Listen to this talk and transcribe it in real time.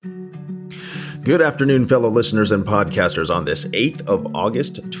Good afternoon, fellow listeners and podcasters, on this 8th of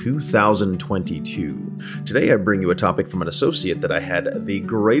August, 2022. Today I bring you a topic from an associate that I had the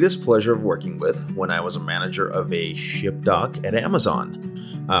greatest pleasure of working with when I was a manager of a ship dock at Amazon.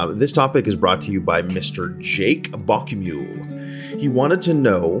 This topic is brought to you by Mr. Jake Bockmule. He wanted to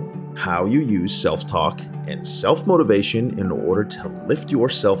know how you use self-talk and self-motivation in order to lift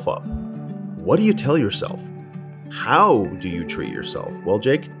yourself up. What do you tell yourself? How do you treat yourself? Well,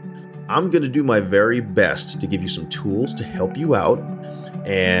 Jake, I'm going to do my very best to give you some tools to help you out.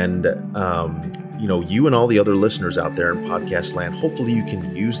 And, you and all the other listeners out there in podcast land, hopefully you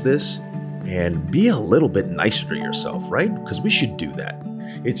can use this and be a little bit nicer to yourself, right? Because we should do that.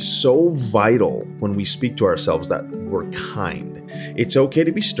 It's so vital when we speak to ourselves that we're kind. It's okay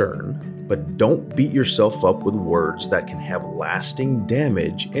to be stern, but don't beat yourself up with words that can have lasting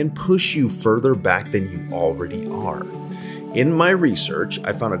damage and push you further back than you already are. In my research,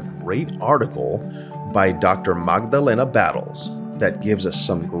 I found a great article by Dr. Magdalena Battles that gives us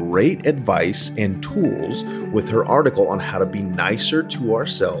some great advice and tools with her article on how to be nicer to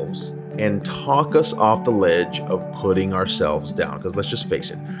ourselves and talk us off the ledge of putting ourselves down. Because let's just face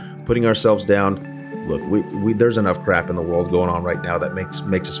it, putting ourselves down, look, we there's enough crap in the world going on right now that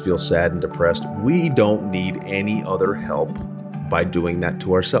makes us feel sad and depressed. We don't need any other help by doing that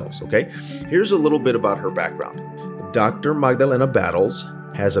to ourselves, okay? Here's a little bit about her background. Dr. Magdalena Battles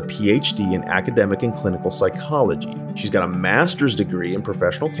has a PhD in academic and clinical psychology. She's got a master's degree in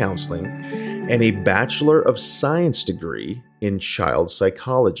professional counseling and a Bachelor of Science degree in child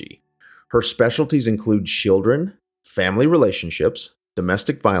psychology. Her specialties include children, family relationships,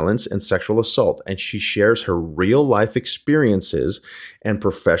 domestic violence, and sexual assault, and she shares her real-life experiences and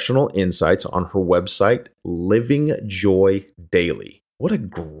professional insights on her website, Living Joy Daily. What a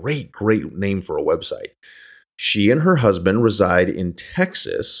great name for a website. She and her husband reside in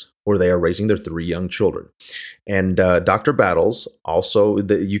Texas, where they are raising their 3 young children. And Dr. Battles, also,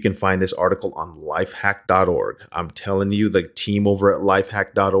 you can find this article on lifehack.org. I'm telling you, the team over at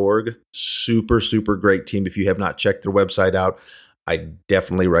lifehack.org, super great team. If you have not checked their website out, I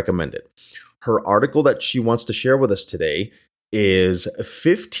definitely recommend it. Her article that she wants to share with us today is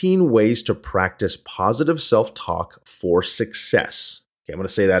 15 ways to practice positive self-talk for success. Okay, I'm going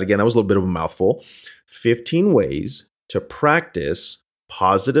to say that again. That was a little bit of a mouthful. 15 ways to practice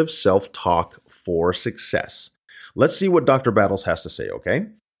positive self-talk for success. Let's see what Dr. Battles has to say, okay?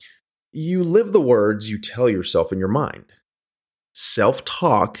 You live the words you tell yourself in your mind.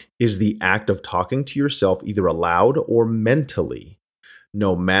 Self-talk is the act of talking to yourself either aloud or mentally.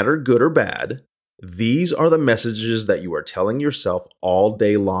 No matter good or bad, these are the messages that you are telling yourself all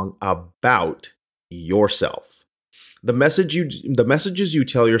day long about yourself. The messages you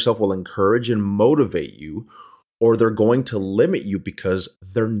tell yourself will encourage and motivate you, or they're going to limit you because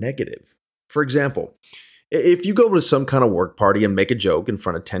they're negative. For example, if you go to some kind of work party and make a joke in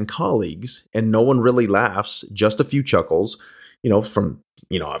front of 10 colleagues and no one really laughs, just a few chuckles,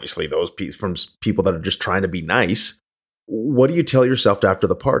 obviously from people that are just trying to be nice, what do you tell yourself after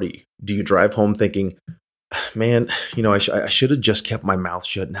the party? Do you drive home thinking, man, I should have just kept my mouth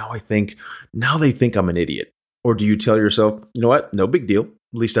shut. Now they think I'm an idiot. Or do you tell yourself, you know what? No big deal. At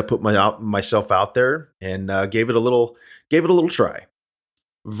least I put myself out there and gave it a little try.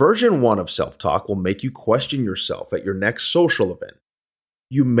 Version 1 of self-talk will make you question yourself at your next social event.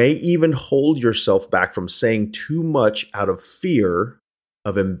 You may even hold yourself back from saying too much out of fear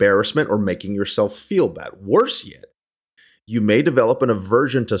of embarrassment or making yourself feel bad. Worse yet, you may develop an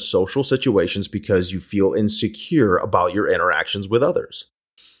aversion to social situations because you feel insecure about your interactions with others.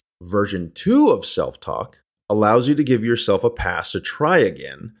 Version 2 of self-talk allows you to give yourself a pass to try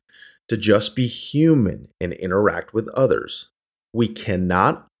again, to just be human and interact with others. We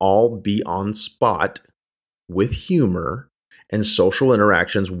cannot all be on spot with humor and social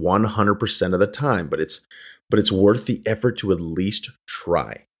interactions 100% of the time, but it's worth the effort to at least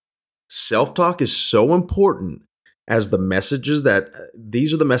try. Self-talk is so important as these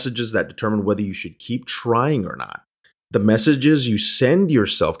are the messages that determine whether you should keep trying or not. The messages you send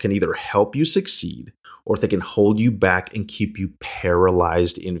yourself can either help you succeed or they can hold you back and keep you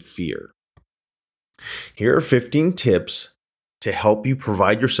paralyzed in fear. Here are 15 tips to help you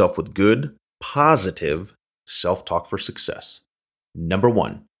provide yourself with good, positive self-talk for success. Number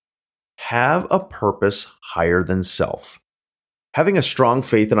 1, have a purpose higher than self. Having a strong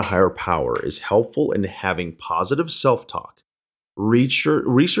faith in a higher power is helpful in having positive self-talk.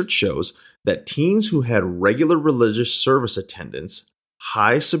 Research shows that teens who had regular religious service attendance,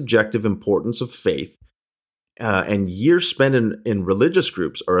 high subjective importance of faith, and years spent in religious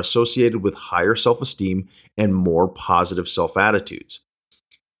groups are associated with higher self-esteem and more positive self-attitudes.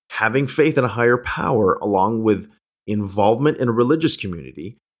 Having faith in a higher power, along with involvement in a religious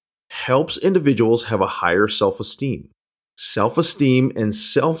community, helps individuals have a higher self-esteem. Self-esteem and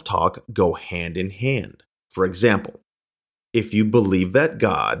self-talk go hand in hand. For example, if you believe that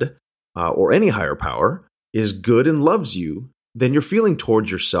God or any higher power is good and loves you, then your feeling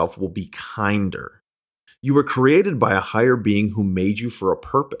towards yourself will be kinder. You were created by a higher being who made you for a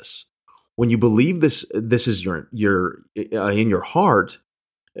purpose. When you believe this is your in your heart,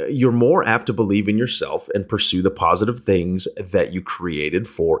 you're more apt to believe in yourself and pursue the positive things that you created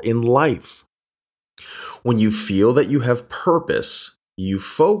for in life. When you feel that you have purpose, you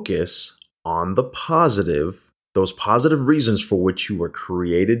focus on those positive reasons for which you were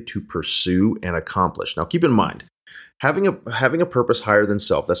created to pursue and accomplish. Now, keep in mind, having a purpose higher than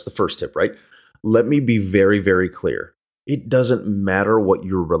self, that's the first tip, right? Let me be very, very clear. It doesn't matter what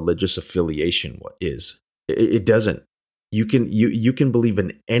your religious affiliation is. It doesn't. You can believe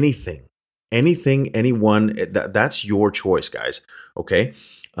in anything, anyone. That's your choice, guys. Okay.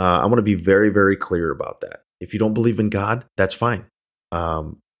 I want to be very, very clear about that. If you don't believe in God, that's fine.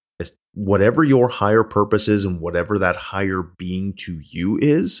 Whatever your higher purpose is and whatever that higher being to you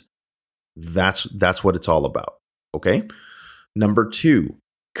is, that's what it's all about. Okay. Number 2,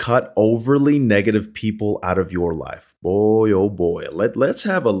 cut overly negative people out of your life. Boy, oh boy. Let's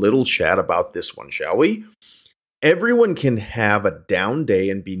have a little chat about this one, shall we? Everyone can have a down day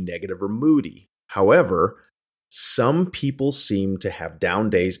and be negative or moody. However, some people seem to have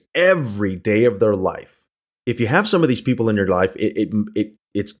down days every day of their life. If you have some of these people in your life,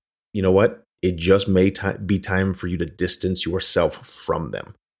 it's you know what? It just may be time for you to distance yourself from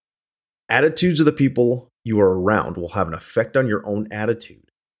them. Attitudes of the people you are around will have an effect on your own attitude.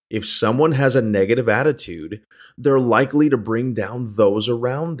 If someone has a negative attitude, they're likely to bring down those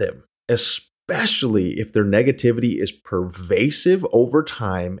around them, especially if their negativity is pervasive over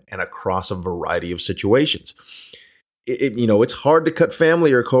time and across a variety of situations. It's hard to cut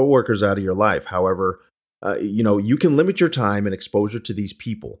family or coworkers out of your life. However, you can limit your time and exposure to these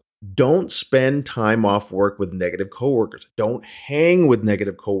people. Don't spend time off work with negative coworkers. Don't hang with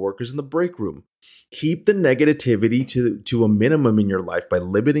negative coworkers in the break room. Keep the negativity to a minimum in your life by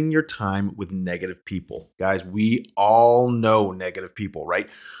limiting your time with negative people. Guys, we all know negative people, right?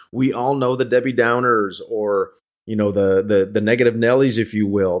 We all know the Debbie Downers or the negative Nellies, if you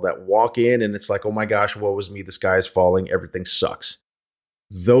will, that walk in and it's like, oh my gosh, woe is me, the sky is falling, everything sucks.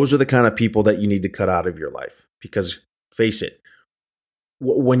 Those are the kind of people that you need to cut out of your life because, face it,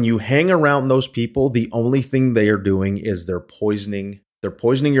 when you hang around those people, the only thing they are doing is they're poisoning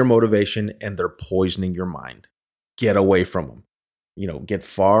your motivation and they're poisoning your mind. Get away from them. Get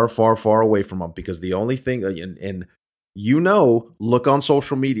far, far, far away from them because the only thing, and look on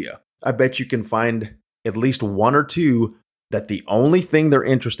social media. I bet you can find at least one or two that the only thing they're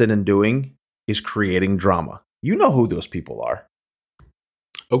interested in doing is creating drama. You know who those people are.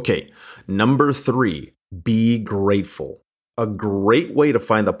 Okay, number 3, be grateful. A great way to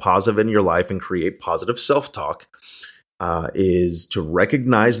find the positive in your life and create positive self-talk is to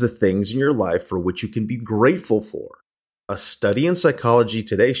recognize the things in your life for which you can be grateful for. A study in Psychology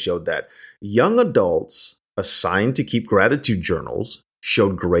Today showed that young adults assigned to keep gratitude journals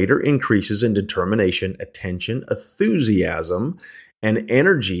showed greater increases in determination, attention, enthusiasm, and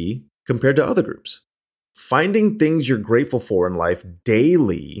energy compared to other groups. Finding things you're grateful for in life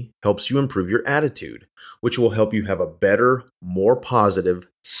daily helps you improve your attitude, which will help you have a better, more positive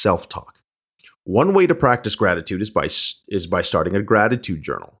self-talk. One way to practice gratitude is by starting a gratitude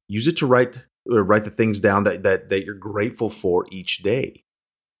journal. Use it to write the things down that you're grateful for each day.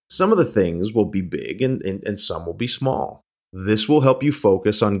 Some of the things will be big and some will be small. This will help you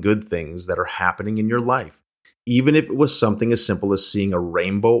focus on good things that are happening in your life, even if it was something as simple as seeing a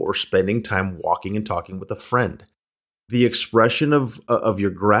rainbow or spending time walking and talking with a friend. The expression of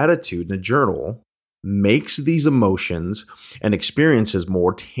your gratitude in a journal makes these emotions and experiences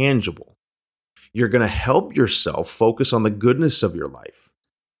more tangible. You're going to help yourself focus on the goodness of your life.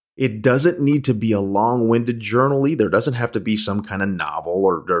 It doesn't need to be a long-winded journal either. It doesn't have to be some kind of novel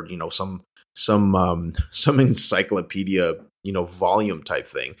or some encyclopedia, volume type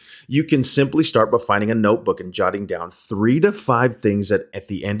thing. You can simply start by finding a notebook and jotting down 3 to 5 things at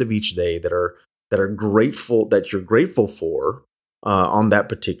the end of each day that you're grateful for on that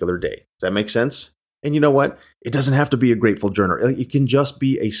particular day. Does that make sense? And you know what? It doesn't have to be a grateful journal. It can just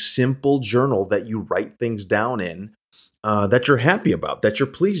be a simple journal that you write things down in that you're happy about, that you're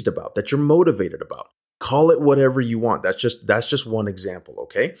pleased about, that you're motivated about. Call it whatever you want. That's just one example,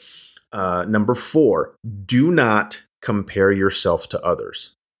 okay? Number 4, do not compare yourself to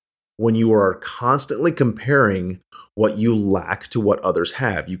others. When you are constantly comparing what you lack to what others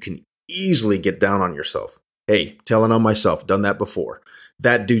have. You can easily get down on yourself. Hey, telling on myself, done that before.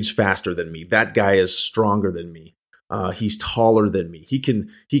 That dude's faster than me. That guy is stronger than me. He's taller than me. He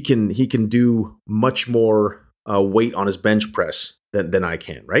can do much more weight on his bench press than I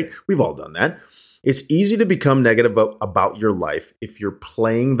can, right? We've all done that. It's easy to become negative about your life if you're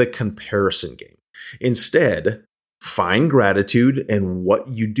playing the comparison game. Instead, find gratitude in what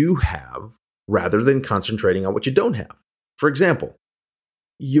you do have rather than concentrating on what you don't have. For example,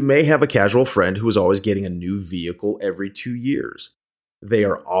 you may have a casual friend who is always getting a new vehicle every 2 years. They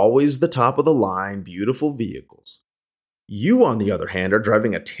are always the top of the line, beautiful vehicles. You, on the other hand, are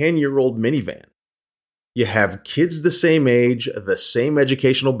driving a 10-year-old minivan. You have kids the same age, the same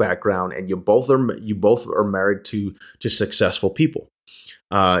educational background, and you both are married to successful people.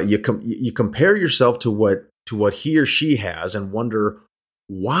 You compare yourself to what he or she has and wonder,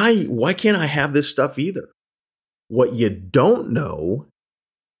 why can't I have this stuff either? What you don't know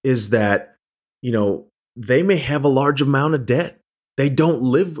is that, they may have a large amount of debt. They don't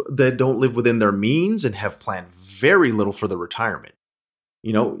live within their means and have planned very little for their retirement.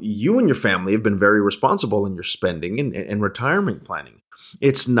 You and your family have been very responsible in your spending and retirement planning.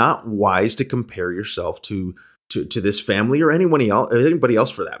 It's not wise to compare yourself to this family or anybody else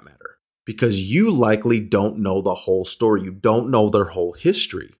for that matter, because you likely don't know the whole story. You don't know their whole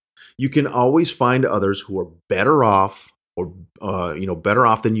history. You can always find others who are better off or better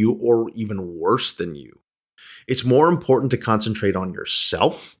off than you, or even worse than you. It's more important to concentrate on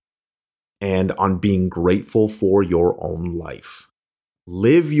yourself and on being grateful for your own life.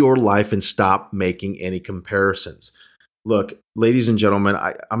 Live your life and stop making any comparisons. Look, ladies and gentlemen,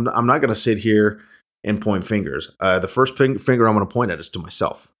 I'm not going to sit here and point fingers. The first finger I'm going to point at is to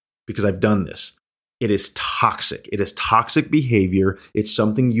myself, because I've done this. It is toxic. It is toxic behavior. It's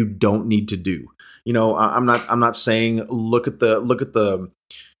something you don't need to do. I'm not saying look at the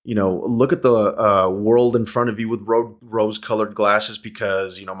world in front of you with rose-colored glasses,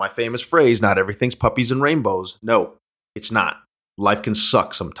 because my famous phrase, not everything's puppies and rainbows. No, it's not. Life can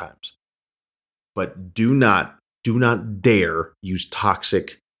suck sometimes, but do not dare use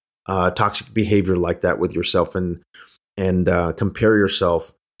toxic behavior like that with yourself and compare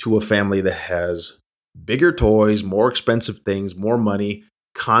yourself to a family that has bigger toys, more expensive things, more money.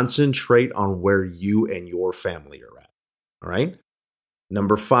 Concentrate on where you and your family are at. All right.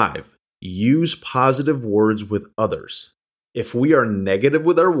 Number 5, use positive words with others. If we are negative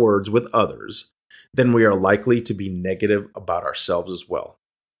with our words with others, then we are likely to be negative about ourselves as well.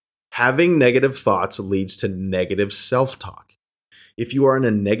 Having negative thoughts leads to negative self-talk. If you are in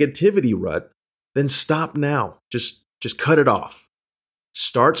a negativity rut, then stop now. Just cut it off.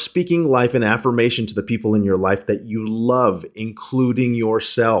 Start speaking life and affirmation to the people in your life that you love, including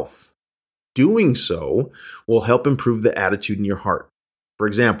yourself. Doing so will help improve the attitude in your heart. For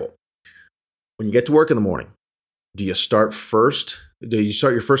example, when you get to work in the morning, do you start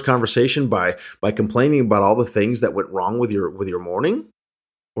your first conversation by complaining about all the things that went wrong with your morning?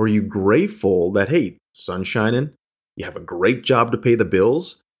 Or are you grateful that, hey, sun's shining, you have a great job to pay the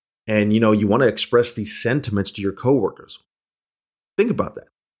bills, and you want to express these sentiments to your coworkers? Think about that.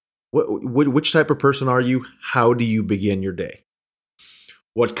 Which type of person are you? How do you begin your day?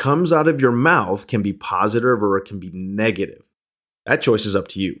 What comes out of your mouth can be positive or it can be negative. That choice is up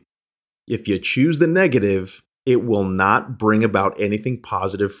to you. If you choose the negative, it will not bring about anything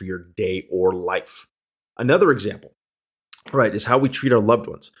positive for your day or life. Another example, right, is how we treat our loved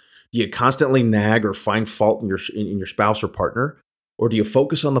ones. Do you constantly nag or find fault in your spouse or partner? Or do you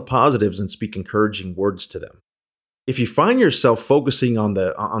focus on the positives and speak encouraging words to them? If you find yourself focusing on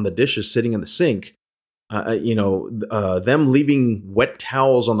the dishes sitting in the sink, them leaving wet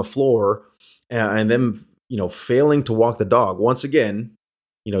towels on the floor, and them failing to walk the dog, once again,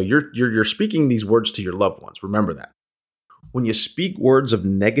 you're speaking these words to your loved ones. Remember that. When you speak words of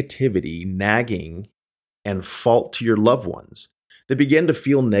negativity, nagging, and fault to your loved ones, they begin to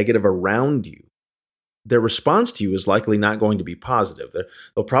feel negative around you. Their response to you is likely not going to be positive.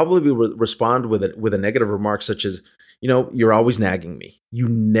 They'll probably respond with a negative remark such as, you're always nagging me. You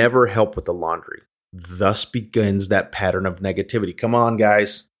never help with the laundry. Thus begins that pattern of negativity. Come on,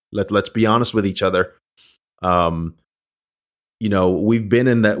 guys. Let's be honest with each other. We've been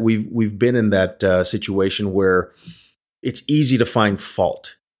in that situation where it's easy to find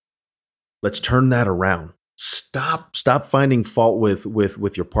fault. Let's turn that around. Stop finding fault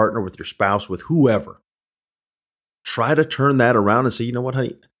with your partner, with your spouse, with whoever. Try to turn that around and say, you know what,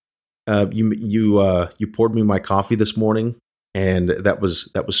 honey, you poured me my coffee this morning, and that was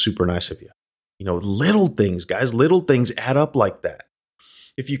super nice of you. Little things, guys, little things add up like that.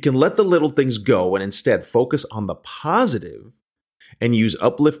 If you can let the little things go and instead focus on the positive and use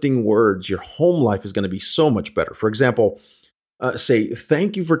uplifting words, your home life is going to be so much better. For example, say,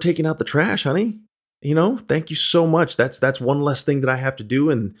 "Thank you for taking out the trash, honey. Thank you so much. That's one less thing that I have to do."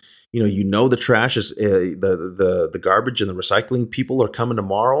 And the trash is the garbage and the recycling people are coming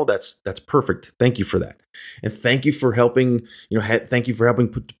tomorrow. That's perfect. Thank you for that, and thank you for helping. Thank you for helping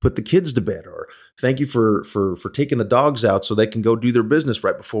put the kids to bed, or thank you for taking the dogs out so they can go do their business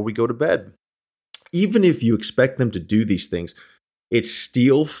right before we go to bed. Even if you expect them to do these things, it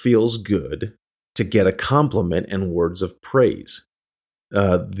still feels good to get a compliment and words of praise.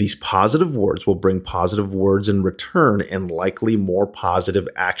 These positive words will bring positive words in return and likely more positive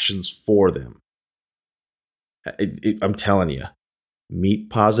actions for them. I'm telling you, meet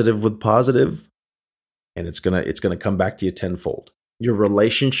positive with positive, and it's gonna come back to you tenfold. Your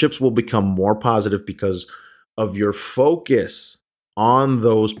relationships will become more positive because of your focus on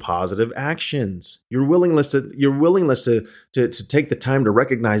those positive actions. Your willingness to take the time to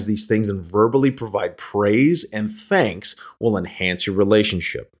recognize these things and verbally provide praise and thanks will enhance your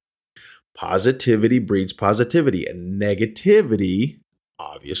relationship. Positivity breeds positivity, and negativity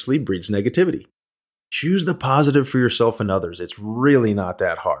obviously breeds negativity. Choose the positive for yourself and others. It's really not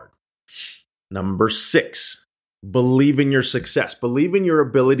that hard. Number 6, believe in your success. Believe in your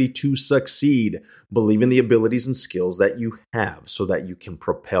ability to succeed. Believe in the abilities and skills that you have so that you can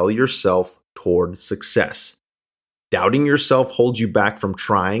propel yourself toward success. Doubting yourself holds you back from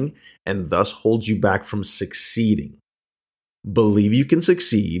trying and thus holds you back from succeeding. Believe you can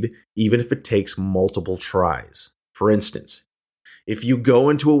succeed even if it takes multiple tries. For instance, if you go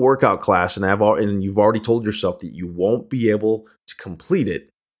into a workout class and you've already told yourself that you won't be able to complete it,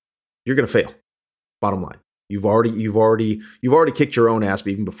 you're going to fail. Bottom line. You've already kicked your own ass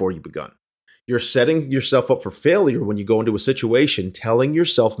even before you've begun. You're setting yourself up for failure when you go into a situation, telling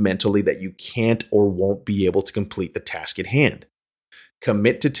yourself mentally that you can't or won't be able to complete the task at hand.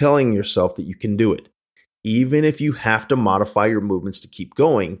 Commit to telling yourself that you can do it. Even if you have to modify your movements to keep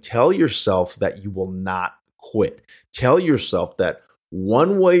going, tell yourself that you will not quit. Tell yourself that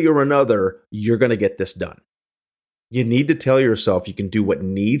one way or another, you're going to get this done. You need to tell yourself you can do what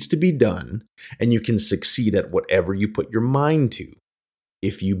needs to be done and you can succeed at whatever you put your mind to.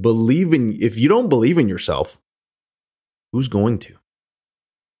 If you don't believe in yourself, who's going to?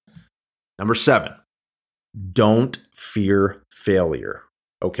 Number 7, don't fear failure.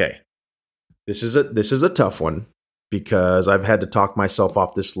 Okay. This is a tough one because I've had to talk myself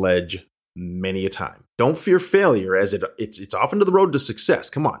off this ledge many a time. Don't fear failure as it's often to the road to success.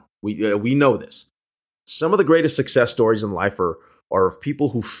 Come on. We know this. Some of the greatest success stories in life are of people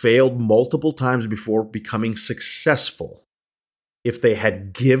who failed multiple times before becoming successful. If they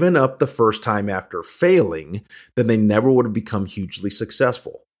had given up the first time after failing, then they never would have become hugely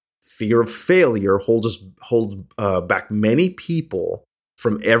successful. Fear of failure holds back many people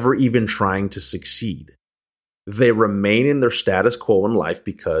from ever even trying to succeed. They remain in their status quo in life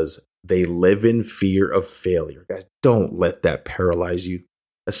because they live in fear of failure. Guys, don't let that paralyze you.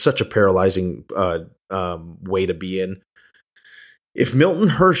 That's such a paralyzing way to be in. If Milton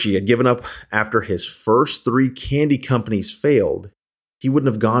Hershey had given up after his first 3 candy companies failed, he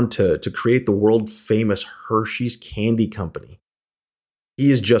wouldn't have gone to create the world famous Hershey's Candy Company. He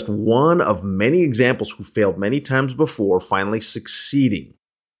is just one of many examples who failed many times before finally succeeding.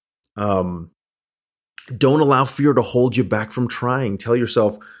 Don't allow fear to hold you back from trying. Tell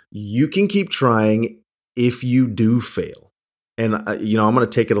yourself you can keep trying if you do fail. And I'm going to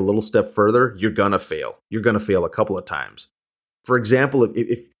take it a little step further. You're going to fail. You're going to fail a couple of times. For example,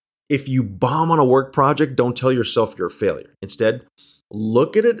 if you bomb on a work project, don't tell yourself you're a failure. Instead,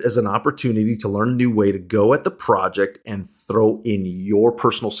 look at it as an opportunity to learn a new way to go at the project and throw in your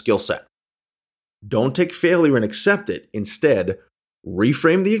personal skill set. Don't take failure and accept it. Instead,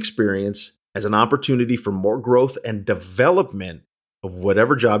 reframe the experience as an opportunity for more growth and development of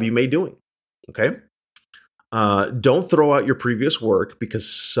whatever job you may be doing. Okay? Don't throw out your previous work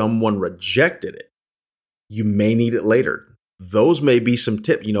because someone rejected it. You may need it later. Those may be some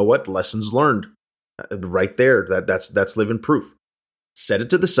tips. You know what? Lessons learned. Right there. That's living proof. Set it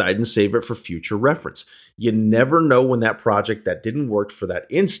to the side and save it for future reference. You never know when that project that didn't work for that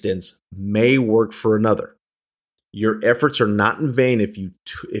instance may work for another. Your efforts are not in vain if you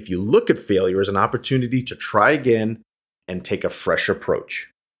look at failure as an opportunity to try again and take a fresh approach.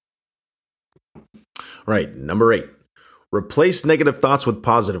 Right, number 8. Replace negative thoughts with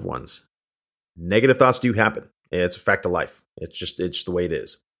positive ones. Negative thoughts do happen. It's a fact of life. It's just the way it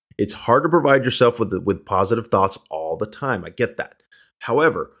is. It's hard to provide yourself with positive thoughts all the time. I get that.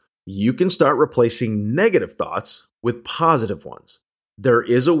 However, you can start replacing negative thoughts with positive ones. There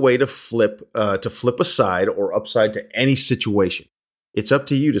is a way to flip aside or upside to any situation. It's up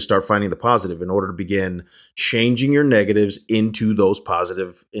to you to start finding the positive in order to begin changing your negatives into those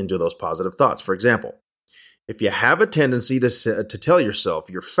positive thoughts. For example, if you have a tendency to tell yourself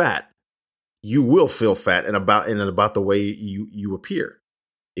you're fat, you will feel fat and about the way you appear.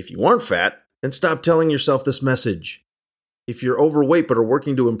 If you aren't fat, then stop telling yourself this message. If you're overweight but are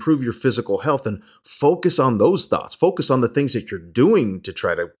working to improve your physical health, then focus on those thoughts. Focus on the things that you're doing to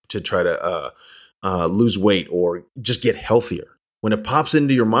try to lose weight or just get healthier. When it pops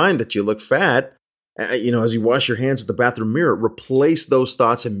into your mind that you look fat, as you wash your hands at the bathroom mirror, replace those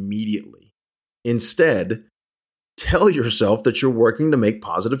thoughts immediately. Instead, tell yourself that you're working to make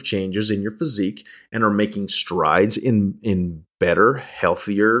positive changes in your physique and are making strides in better,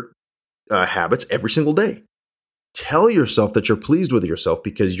 healthier habits every single day. Tell yourself that you're pleased with yourself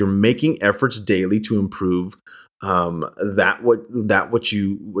because you're making efforts daily to improve what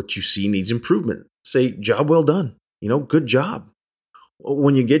you see needs improvement. Say, job well done. Good job.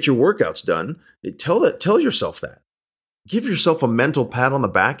 When you get your workouts done, tell yourself that. Give yourself a mental pat on the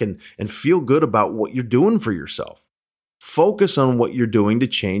back and feel good about what you're doing for yourself. Focus on what you're doing to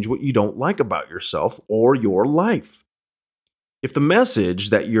change what you don't like about yourself or your life. If the message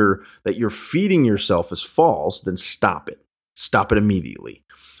that you're feeding yourself is false, then stop it. Stop it immediately.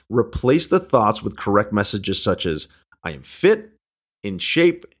 Replace the thoughts with correct messages such as, I am fit, in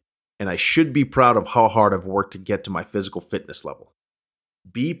shape, and I should be proud of how hard I've worked to get to my physical fitness level.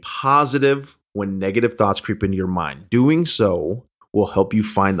 Be positive when negative thoughts creep into your mind. Doing so will help you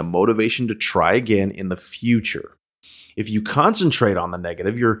find the motivation to try again in the future. If you concentrate on the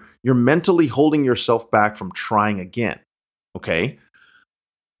negative, you're mentally holding yourself back from trying again. Okay?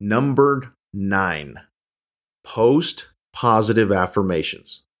 Number 9, post positive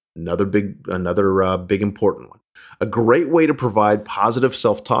affirmations. Another big important one. A great way to provide positive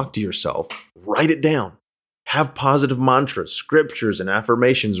self-talk to yourself, write it down. Have positive mantras, scriptures, and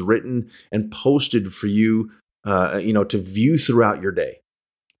affirmations written and posted for you, to view throughout your day.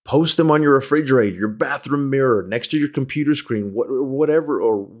 Post them on your refrigerator, your bathroom mirror, next to your computer screen, whatever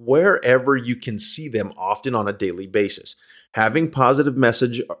or wherever you can see them, often on a daily basis. Having positive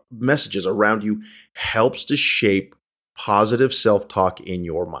messages around you helps to shape positive self-talk in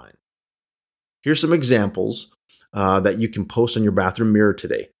your mind. Here's some examples that you can post on your bathroom mirror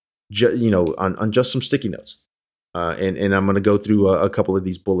today. On just some sticky notes. And I'm going to go through a couple of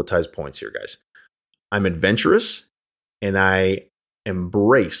these bulletized points here, guys. I'm adventurous and I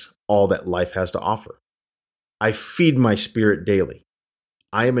embrace all that life has to offer. I feed my spirit daily.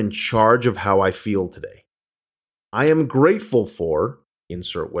 I am in charge of how I feel today. I am grateful for,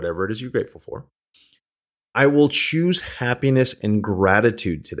 insert whatever it is you're grateful for. I will choose happiness and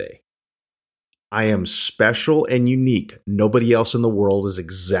gratitude today. I am special and unique. Nobody else in the world is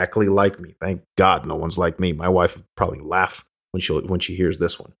exactly like me. Thank God no one's like me. My wife would probably laugh when she hears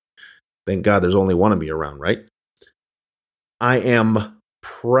this one. Thank God there's only one of me around, right? I am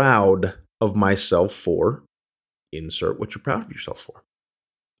proud of myself for, insert what you're proud of yourself for.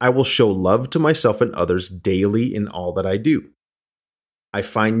 I will show love to myself and others daily in all that I do. I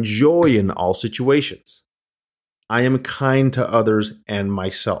find joy in all situations. I am kind to others and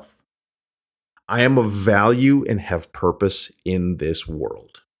myself. I am of value and have purpose in this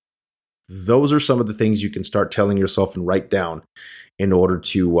world. Those are some of the things you can start telling yourself and write down in order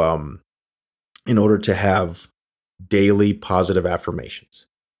to have daily positive affirmations.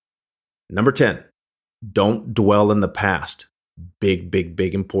 Number 10, don't dwell in the past.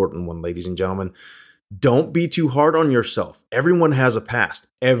 Big important one, ladies and gentlemen. Don't be too hard on yourself. Everyone has a past.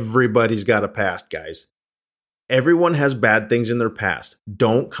 Everybody's got a past, guys. Everyone has bad things in their past.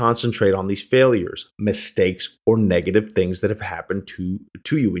 Don't concentrate on these failures, mistakes, or negative things that have happened to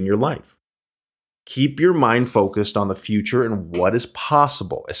you in your life. Keep your mind focused on the future and what is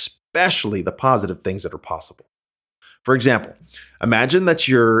possible, especially the positive things that are possible. For example, imagine that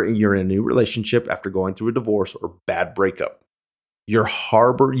you're in a new relationship after going through a divorce or bad breakup. You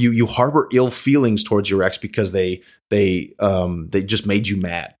harbor ill feelings towards your ex because they just made you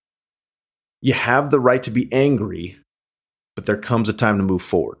mad. You have the right to be angry, but there comes a time to move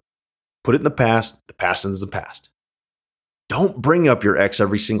forward. Put it in the past. The past is the past. Don't bring up your ex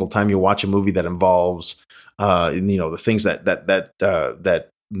every single time you watch a movie that involves, the things that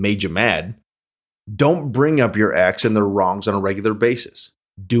made you mad. Don't bring up your ex and their wrongs on a regular basis.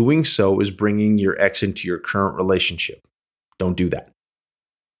 Doing so is bringing your ex into your current relationship. Don't do that.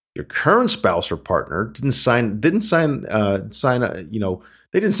 Your current spouse or partner didn't sign up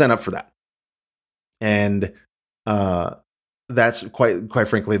for that. And that's quite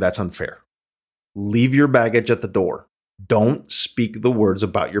frankly, that's unfair. Leave your baggage at the door. Don't speak the words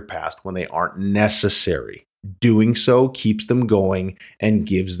about your past when they aren't necessary. Doing so keeps them going and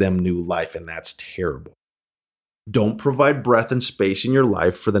gives them new life, and that's terrible. Don't provide breath and space in your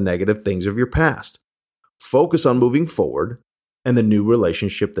life for the negative things of your past. Focus on moving forward and the new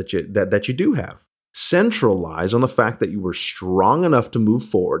relationship that you do have. Centralize on the fact that you were strong enough to move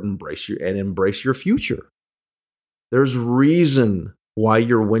forward and embrace your future. There's reason why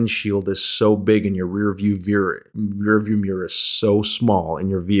your windshield is so big and your rear view mirror is so small in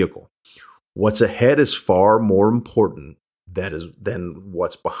your vehicle. What's ahead is far more important than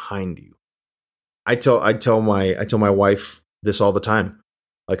what's behind you. I tell my wife this all the time.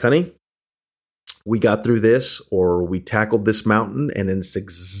 Like, honey, we got through this, or we tackled this mountain, and it's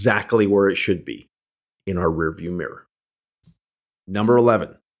exactly where it should be, in our rearview mirror. Number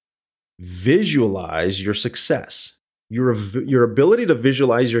 11, visualize your success. Your ability to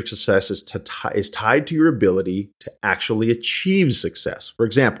visualize your success is tied to your ability to actually achieve success. For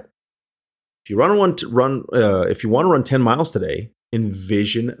example, if you want to run 10 miles today,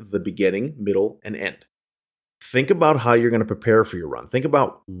 envision the beginning, middle, and end. Think about how you're going to prepare for your run. Think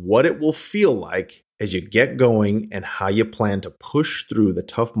about what it will feel like as you get going and how you plan to push through the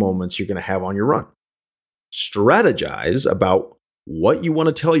tough moments you're going to have on your run. Strategize about what you want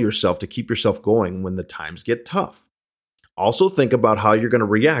to tell yourself to keep yourself going when the times get tough. Also think about how you're going to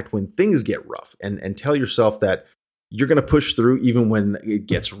react when things get rough, and tell yourself that you're going to push through even when it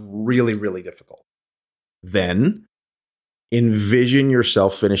gets really, really difficult. Then envision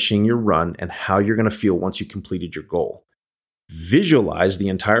yourself finishing your run and how you're going to feel once you completed your goal. Visualize the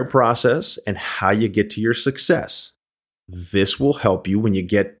entire process and how you get to your success. This will help you when you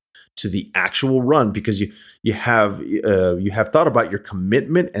get to the actual run, because you have thought about your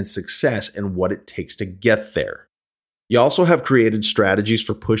commitment and success and what it takes to get there. You also have created strategies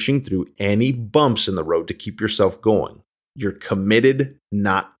for pushing through any bumps in the road to keep yourself going. You're committed,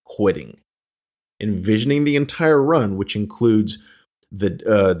 not quitting. Envisioning the entire run, which includes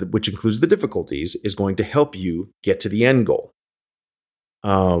the difficulties, is going to help you get to the end goal.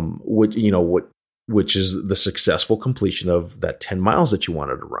 Which is the successful completion of that 10 miles that you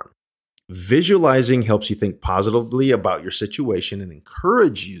wanted to run. Visualizing helps you think positively about your situation and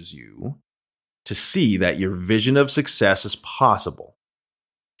encourages you to see that your vision of success is possible.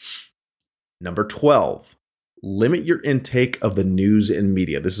 Number 12, limit your intake of the news and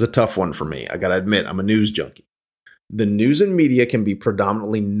media. This is a tough one for me. I got to admit, I'm a news junkie. The news and media can be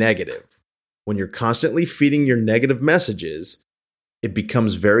predominantly negative. When you're constantly feeding your negative messages, it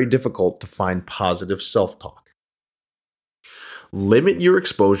becomes very difficult to find positive self-talk. Limit your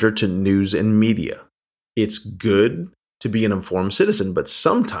exposure to news and media. It's good to be an informed citizen, but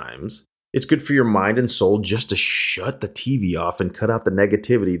sometimes it's good for your mind and soul just to shut the TV off and cut out the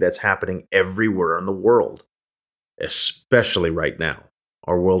negativity that's happening everywhere in the world, especially right now.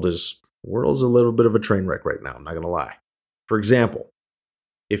 Our world's a little bit of a train wreck right now, I'm not going to lie. For example,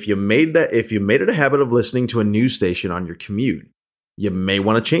 if you made it a habit of listening to a news station on your commute, you may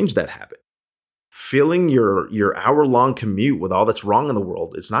want to change that habit. Filling your hour-long commute with all that's wrong in the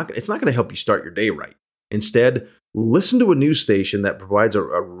world, it's not going to help you start your day right. Instead, listen to a news station that provides a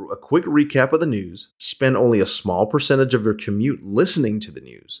quick recap of the news. Spend only a small percentage of your commute listening to the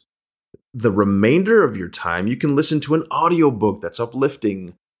news. The remainder of your time, you can listen to an audiobook that's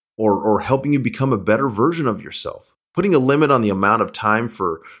uplifting or helping you become a better version of yourself. Putting a limit on the amount of time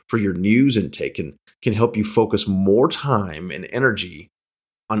for your news intake can help you focus more time and energy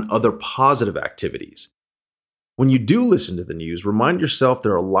on other positive activities. When you do listen to the news, remind yourself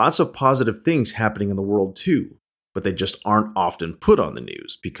there are lots of positive things happening in the world too, but they just aren't often put on the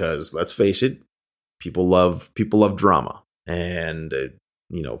news because, let's face it, people love drama, and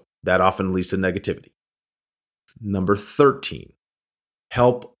that often leads to negativity. Number 13,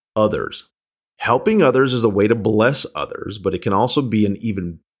 help others. Helping others is a way to bless others, but it can also be an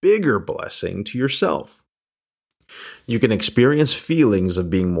even bigger blessing to yourself. You can experience feelings of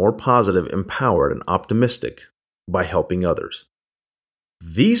being more positive, empowered, and optimistic by helping others.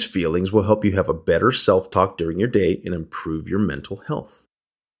 These feelings will help you have a better self-talk during your day and improve your mental health.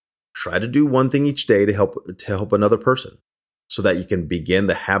 Try to do one thing each day to help another person so that you can begin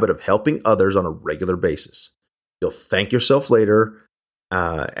the habit of helping others on a regular basis. You'll thank yourself later,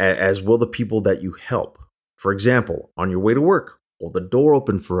 as will the people that you help. For example, on your way to work, hold the door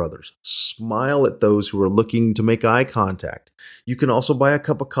open for others. Smile at those who are looking to make eye contact. You can also buy a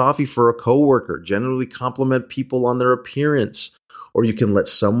cup of coffee for a coworker. Generally compliment people on their appearance. Or you can let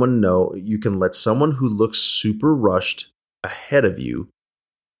someone who looks super rushed ahead of you,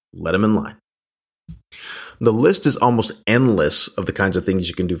 let them in line. The list is almost endless of the kinds of things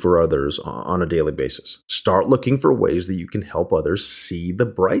you can do for others on a daily basis. Start looking for ways that you can help others see the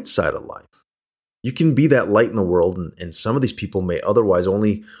bright side of life. You can be that light in the world, and some of these people may otherwise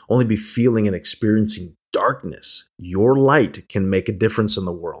only be feeling and experiencing darkness. Your light can make a difference in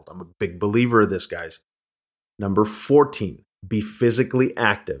the world. I'm a big believer of this, guys. Number 14, be physically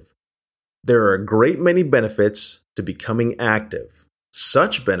active. There are a great many benefits to becoming active.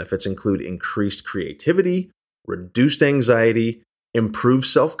 Such benefits include increased creativity, reduced anxiety, improved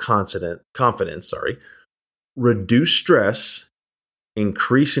confidence, reduced stress,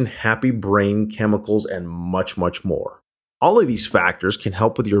 increase in happy brain chemicals, and much, much more. All of these factors can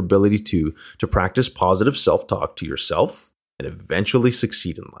help with your ability to practice positive self-talk to yourself and eventually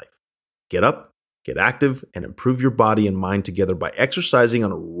succeed in life. Get up, get active, and improve your body and mind together by exercising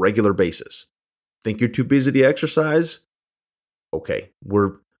on a regular basis. Think you're too busy to exercise? Okay,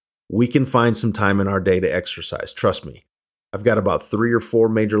 we can find some time in our day to exercise. Trust me. I've got about 3 or 4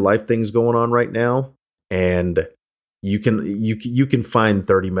 major life things going on right now, and you can find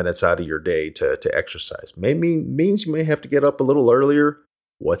 30 minutes out of your day to exercise. Means you may have to get up a little earlier.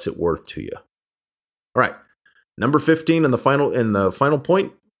 What's it worth to you? All right. Number 15 and the final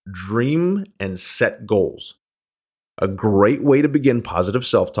point, dream and set goals. A great way to begin positive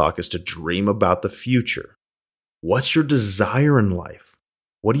self-talk is to dream about the future. What's your desire in life?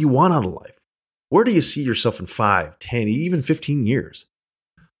 What do you want out of life? Where do you see yourself in 5, 10, even 15 years?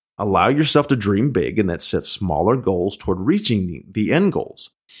 Allow yourself to dream big and that set smaller goals toward reaching the end goals.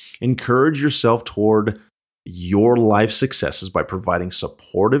 Encourage yourself toward your life successes by providing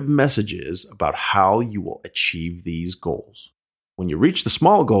supportive messages about how you will achieve these goals. When you reach the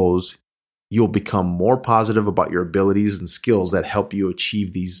small goals, you'll become more positive about your abilities and skills that help you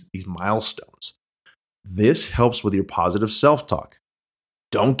achieve these milestones. This helps with your positive self-talk.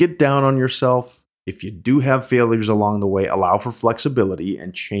 Don't get down on yourself. If you do have failures along the way, allow for flexibility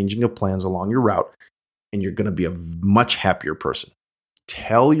and changing of plans along your route, and you're going to be a much happier person.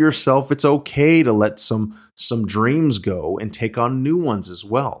 Tell yourself it's okay to let some dreams go and take on new ones as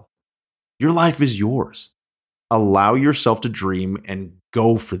well. Your life is yours. Allow yourself to dream and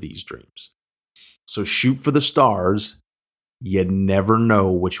go for these dreams. So shoot for the stars. You never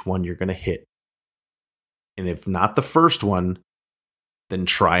know which one you're going to hit. And if not the first one, then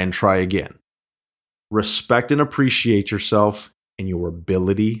try again. Respect and appreciate yourself and your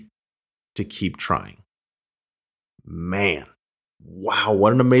ability to keep trying. Man, wow,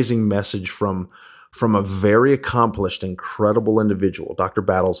 what an amazing message from a very accomplished, incredible individual. Dr.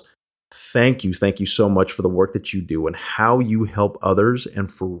 Battles, thank you so much for the work that you do and how you help others, and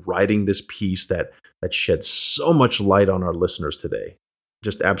for writing this piece that sheds so much light on our listeners today.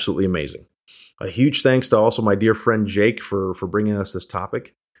 Just absolutely amazing. A huge thanks to also my dear friend Jake for bringing us this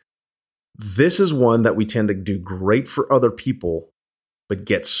topic. This is one that we tend to do great for other people, but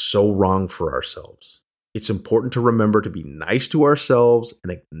get so wrong for ourselves. It's important to remember to be nice to ourselves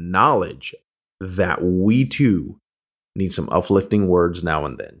and acknowledge that we too need some uplifting words now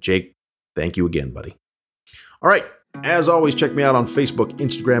and then. Jake, thank you again, buddy. All right. As always, check me out on Facebook,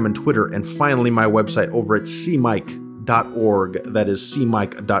 Instagram, and Twitter. And finally, my website over at cmike.org. That is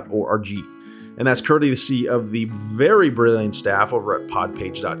cmike.org. And that's courtesy of the very brilliant staff over at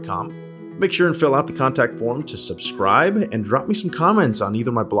podpage.com. Make sure and fill out the contact form to subscribe and drop me some comments on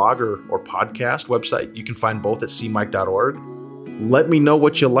either my blog or podcast website. You can find both at cmike.org. Let me know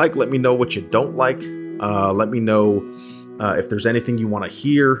what you like. Let me know what you don't like. Let me know if there's anything you want to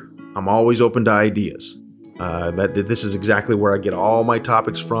hear. I'm always open to ideas. This is exactly where I get all my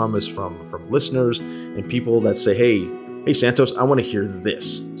topics from listeners and people that say, hey, Santos, I want to hear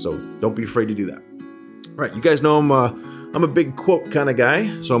this. So don't be afraid to do that. All right, you guys know I'm a big quote kind of guy,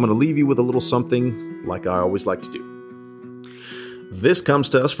 so I'm going to leave you with a little something like I always like to do. This comes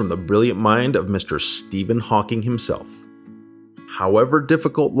to us from the brilliant mind of Mr. Stephen Hawking himself. However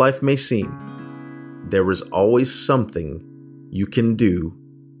difficult life may seem, there is always something you can do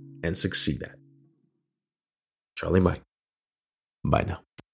and succeed at. Charlie Mike. Bye now.